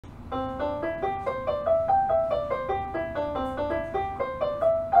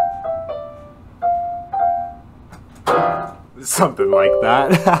Something like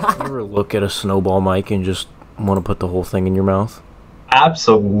that. You ever look at a snowball mic and just want to put the whole thing in your mouth?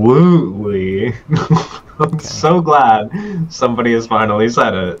 Absolutely. I'm so glad somebody has finally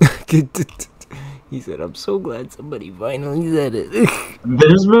said it. He said, I'm so glad somebody finally said it.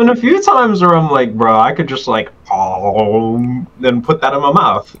 There's been a few times where I'm like, bro, I could just like, then put that in my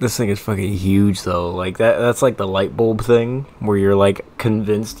mouth. This thing is fucking huge though. Like that's like the light bulb thing where you're like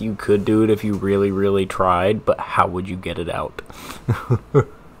convinced you could do it if you really, really tried, but how would you get it out?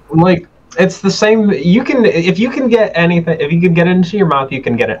 Like, it's the same. You can, if you can get anything, if you can get it into your mouth, you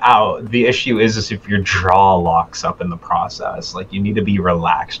can get it out. The issue is if your jaw locks up in the process. Like, you need to be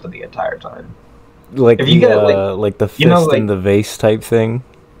relaxed the entire time. Like if you get like the fist in the vase type thing,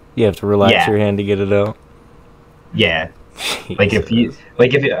 you have to relax your hand to get it out. Yeah, like if you,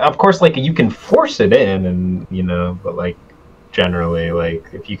 of course, like you can force it in, and you know, but like generally, like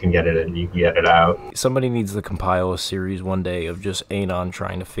if you can get it in, you can get it out. Somebody needs to compile a series one day of just ANON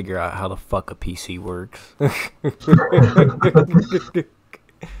trying to figure out how the fuck a PC works.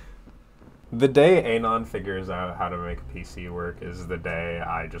 The day ANON figures out how to make a PC work is the day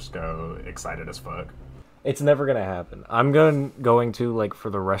I just go excited as fuck. It's never gonna happen. I'm going to, like, for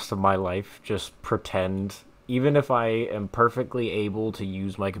the rest of my life, just pretend, even if I am perfectly able to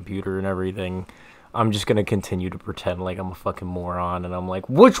use my computer and everything, I'm just gonna continue to pretend like I'm a fucking moron, and I'm like,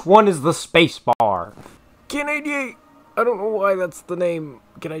 which one is the space bar? Ken88! I don't know why that's the name.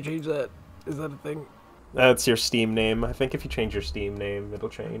 Can I change that? Is that a thing? That's your Steam name. I think if you change your Steam name, it'll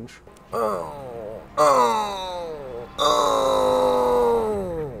change.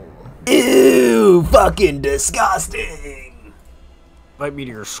 Ew, fucking disgusting! Invite me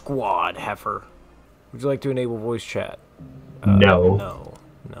to your squad, heifer. Would you like to enable voice chat? No.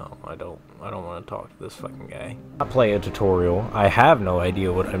 No, I don't want to talk to this fucking guy. I play a tutorial. I have no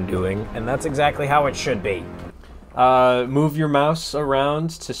idea what I'm doing, and that's exactly how it should be. Move your mouse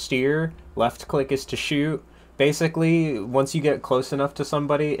around to steer. Left click is to shoot. Basically, once you get close enough to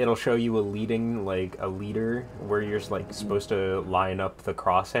somebody, it'll show you a leader where you're like supposed to line up the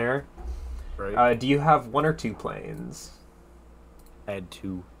crosshair. Right. Do you have 1 or 2 planes? I had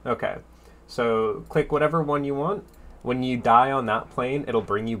 2. Okay. So click whatever one you want. When you die on that plane, it'll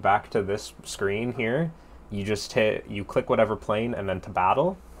bring you back to this screen here. You just you click whatever plane and then to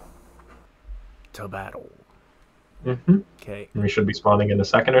battle. To battle. Mm-hmm. Okay. We should be spawning in a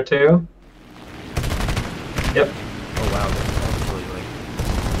second or 2. Yep. Oh wow, that's actually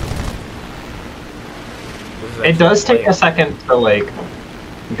like... It does take a second to like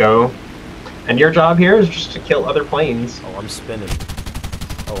go. And your job here is just to kill other planes. Oh, I'm spinning.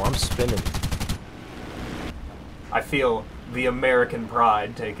 Oh, I'm spinning. I feel the American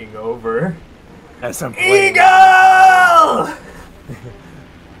pride taking over. As I'm playing. Eagle!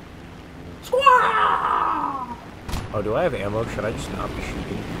 Oh, do I have ammo? Should I just not be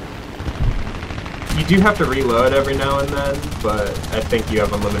shooting? You do have to reload every now and then, but I think you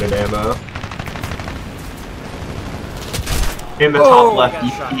have unlimited ammo. In the top left, you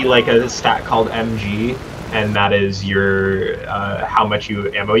see like a stat called MG, and that is your how much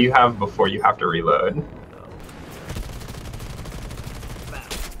ammo you have before you have to reload.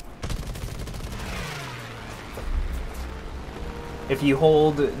 If you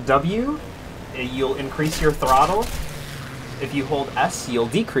hold W, you'll increase your throttle. If you hold S, you'll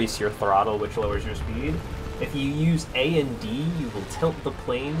decrease your throttle, which lowers your speed. If you use A and D, you will tilt the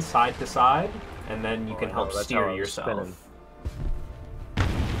plane side to side, and then you can help steer yourself.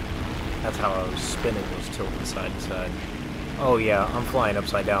 That's how I was spinning, was tilting side to side. Oh yeah, I'm flying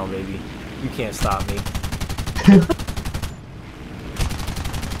upside down, baby. You can't stop me.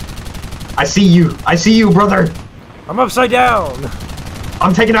 I see you, brother! I'm upside down!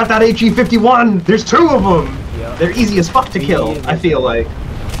 I'm taking out that HE-51! There's 2 of them! Yep. They're easy as fuck to kill, I feel like.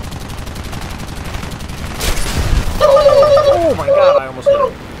 Oh my god, I almost hit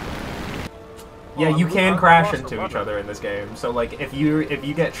him. Yeah, you can crash into each other in this game. So like if you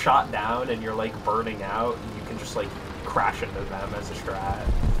get shot down and you're like burning out, you can just like crash into them as a strat.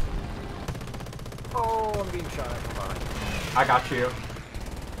 Oh, I'm being shot at from behind. I got you.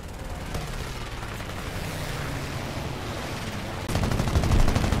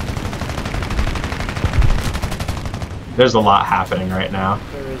 There's a lot happening right now.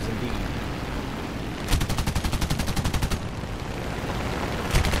 There is indeed.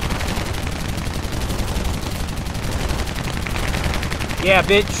 Yeah,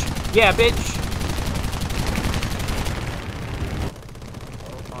 bitch. Yeah, bitch.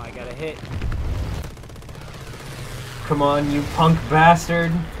 Oh, I got a hit. Come on, you punk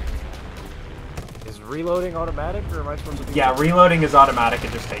bastard. Is reloading automatic, or am I supposed to be... Yeah, reloading is automatic.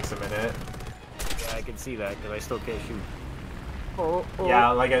 It just takes a minute. Yeah, I can see that, because I still can't shoot. Oh, oh. Yeah,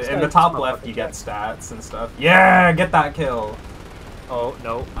 like in the It's top my left, fucking you get check. stats and stuff. Yeah, get that kill. Oh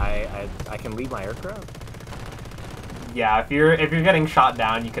no, I can leave my aircraft. Yeah, if you're getting shot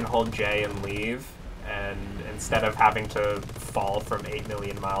down, you can hold J and leave, and instead of having to fall from 8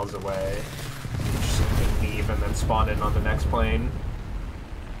 million miles away, you just leave and then spawn in on the next plane.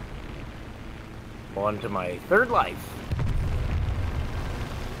 On to my third life.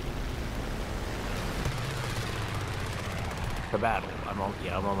 The battle. I'm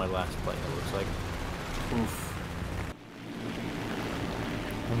on my last plane, it looks like. Oof.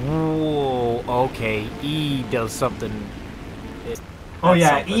 Whoa, okay, E does something. Oh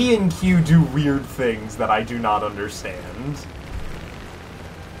yeah, something. E and Q do weird things that I do not understand.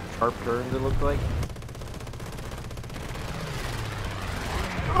 Sharp turns, it looked like.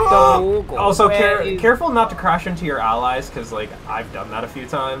 Also, careful not to crash into your allies, because, like, I've done that a few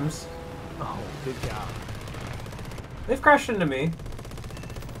times. Oh, good job. They've crashed into me.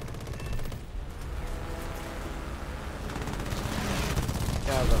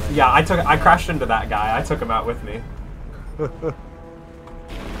 Yeah, I crashed into that guy. I took him out with me.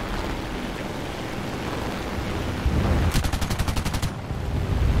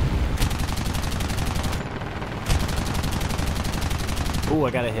 Ooh, I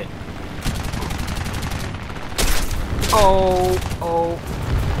got a hit. Oh, oh.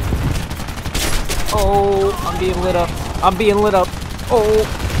 Oh, I'm being lit up. I'm being lit up. Oh,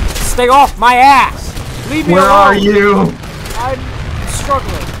 stay off my ass! Leave me alone! Where are you? I'm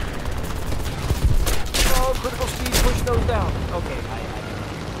struggling. Oh, critical speed, push those down. Okay,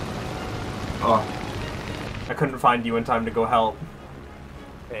 Oh. I couldn't find you in time to go help.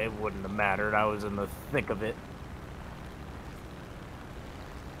 It wouldn't have mattered. I was in the thick of it.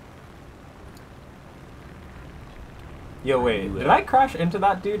 Yo, wait, did I crash into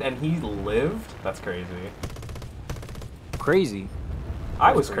that dude and he lived? That's crazy. Crazy.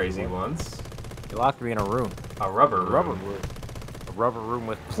 I was crazy once. You locked me in a room. A rubber room. A rubber room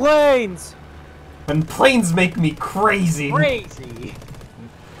with planes! And planes make me crazy! Crazy!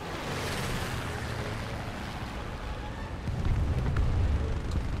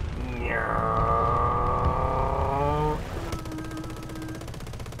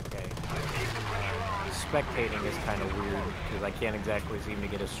 Spectating is kind of weird, because I can't exactly seem to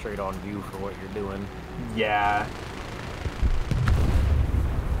get a straight-on view for what you're doing. Yeah.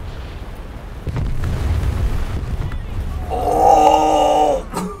 Oh!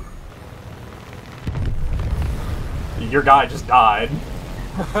 Your guy just died.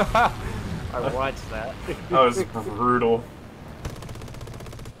 I watched that. That was brutal.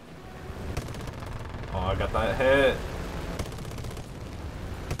 Oh, I got that hit.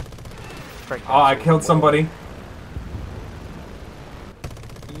 Oh, I killed somebody.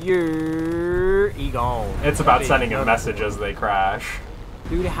 You're gone. It's about sending a message as they crash.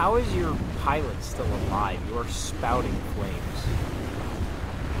 Dude, how is your pilot still alive? You're spouting flames.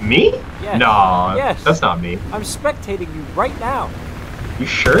 Me? Yes. No, Yes. That's not me. I'm spectating you right now. You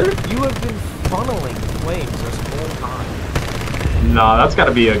sure? You have been funneling flames this whole time. No, that's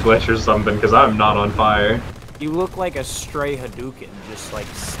gotta be a glitch or something, because I'm not on fire. You look like a stray Hadouken, just like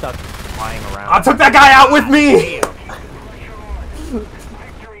stuck flying around. I took that guy out with me!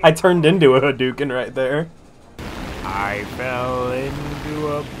 I turned into a Hadouken right there. I fell into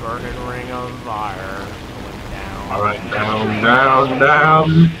a burning ring of fire. Going down. Alright,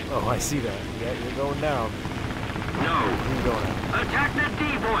 down. Oh, I see that. Yeah, you're going down. No. You're going down. Attack the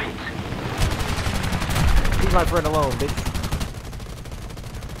D-point! Leave my friend alone, bitch.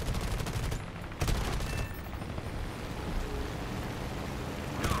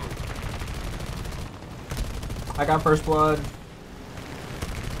 I got first blood.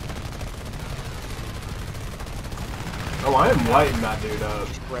 Oh, I am lighting that dude up.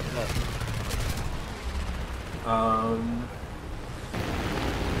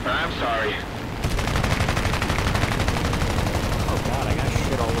 I'm sorry. Oh god, I got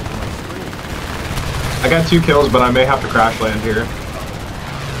shit all over my screen. I got 2 kills, but I may have to crash land here.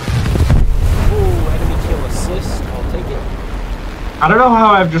 Ooh, enemy kill assist. I'll take it. I don't know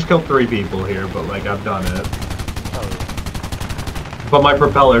how I've just killed 3 people here, but like I've done it. Oh, yeah. But my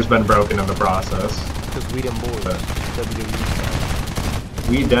propeller's been broken in the process. Because we them boys. WWE style.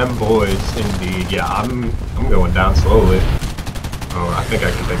 We dem boys, indeed. Yeah, I'm going down slowly. Oh, I think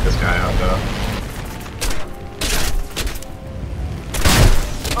I can take this guy out though.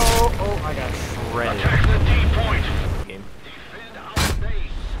 Oh, I got shredded. Attack the D-point! Game. Defend our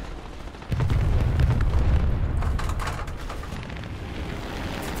base!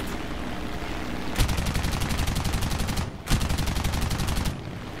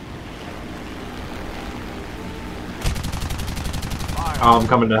 Oh, I'm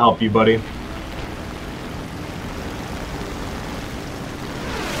coming to help you, buddy.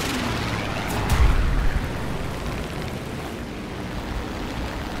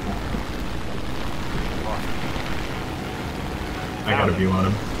 I got a view on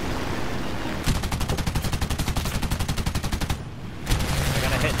him. I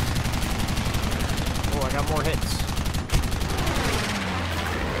got a hit. Oh, I got more hits.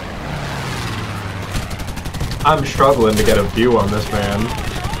 I'm struggling to get a view on this man.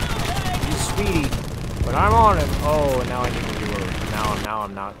 He's speedy, but I'm on him. Oh, and now I need to reload. Now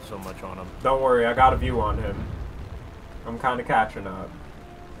I'm not so much on him. Don't worry, I got a view on him. I'm kind of catching up.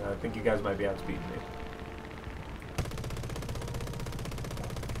 I think you guys might be outspeeding me.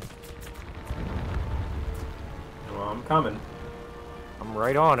 Well, I'm coming. I'm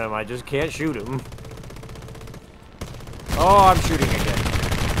right on him. I just can't shoot him. Oh, I'm shooting again.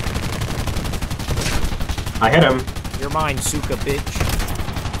 I hit him. You're mine, Suka bitch.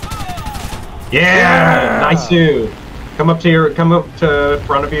 Yeah, nice dude. Come up to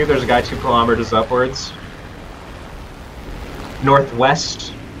front of you. There's a guy 2 kilometers upwards.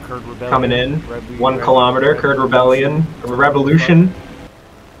 Northwest. Kurd Rebellion. Coming in. 1 kilometer. Kurd Rebellion. Revolution.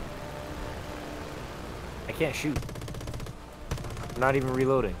 I can't shoot. I'm not even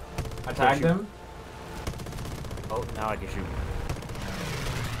reloading. I tagged him. Oh, now I can shoot.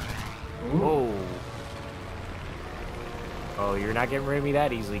 Ooh. Whoa. Oh, you're not getting rid of me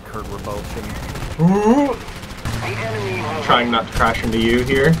that easily, Kurd Rebellion. Ooh. The enemy will Trying not to crash into you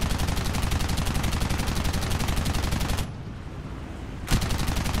here.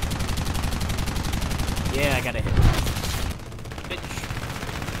 Yeah, I got a hit. Bitch.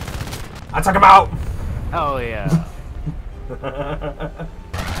 I took him out. Oh, yeah. We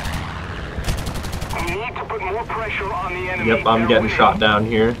need to put more pressure on the enemy. Yep, I'm They're getting winning. shot down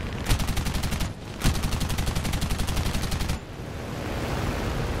here.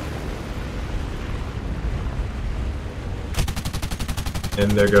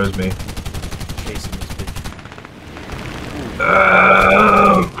 And there goes me. Chasing this bitch.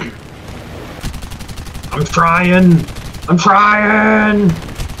 I'm trying! I'm trying!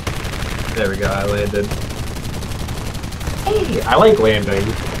 There we go, I landed. Hey, I like landing.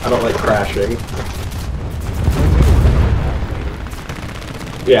 I don't like crashing.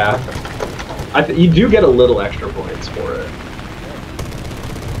 Yeah. You do get a little extra points for it.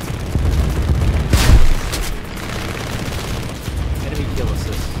 Enemy kill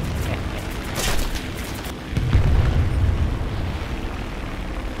assist.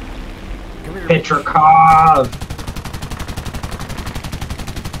 Come here, Petrikov!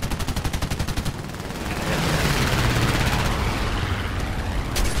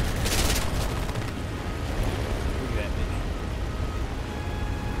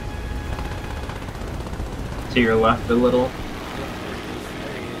 To your left a little.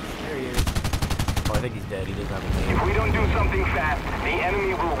 There he is. Oh, I think he's dead. He doesn't have a If name. we don't do something fast, the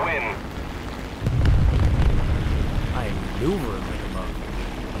enemy will win. I am maneuvering like a motherfucker.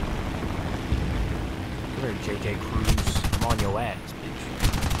 Come here, JJ Cruz. I'm on your ass, bitch.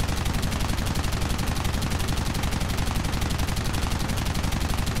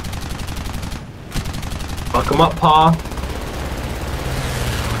 Fuck him up, Pa.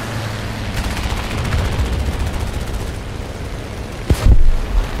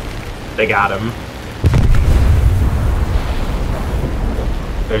 They got him.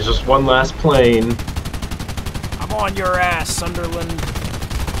 There's just one last plane. I'm on your ass, Sunderland.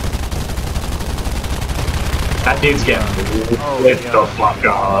 That dude's getting lit the fuck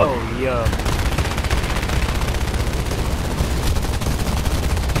up. Oh, yeah.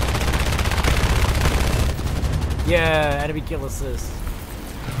 Yeah, enemy kill assist.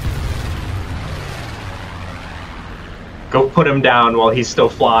 Go put him down while he's still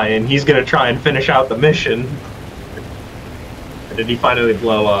flying. He's gonna try and finish out the mission. Or did he finally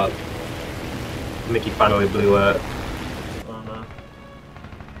blow up? I think he finally blew up. Oh no.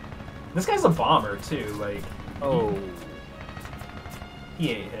 This guy's a bomber too. Like, Oh.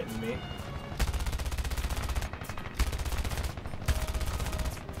 he ain't hitting me.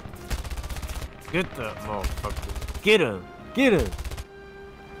 Get that motherfucker. Get him. Get him.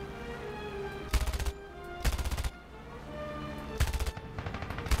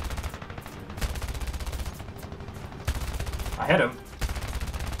 I hit him.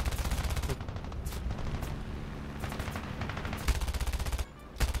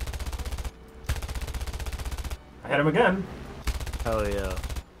 I hit him again. Hell yeah.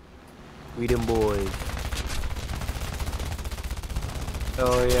 We them boys.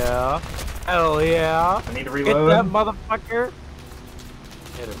 Hell yeah. Hell yeah. I need to Get reload. that motherfucker.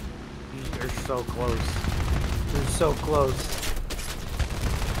 Hit him. You're so close. You're so close.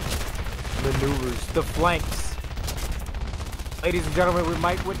 maneuvers the flanks. Ladies and gentlemen, we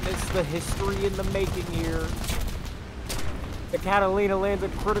might witness the history in the making here. The Catalina lands a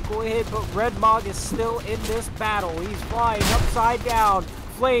critical hit, but Red Mog is still in this battle. He's flying upside down.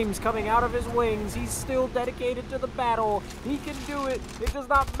 Flames coming out of his wings. He's still dedicated to the battle. He can do it. It does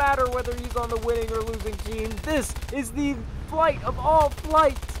not matter whether he's on the winning or losing team. This is the flight of all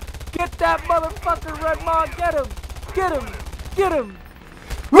flights. Get that motherfucker, Red Mog. Get him. Get him. Get him.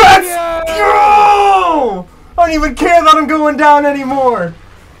 Let's go! I don't even care that I'm going down anymore.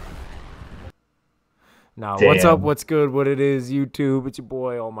 Now, Damn. what's up, what's good, what it is, YouTube? It's your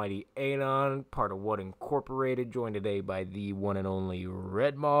boy, Almighty ANON, part of What Incorporated, joined today by the one and only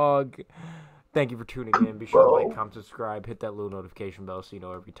Red Mog. Thank you for tuning in. Be sure to like, comment, subscribe, hit that little notification bell so you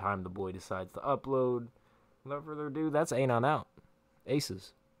know every time the boy decides to upload. Without further ado, that's ANON out.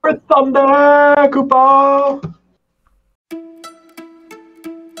 Aces. WarThunder, Kupo!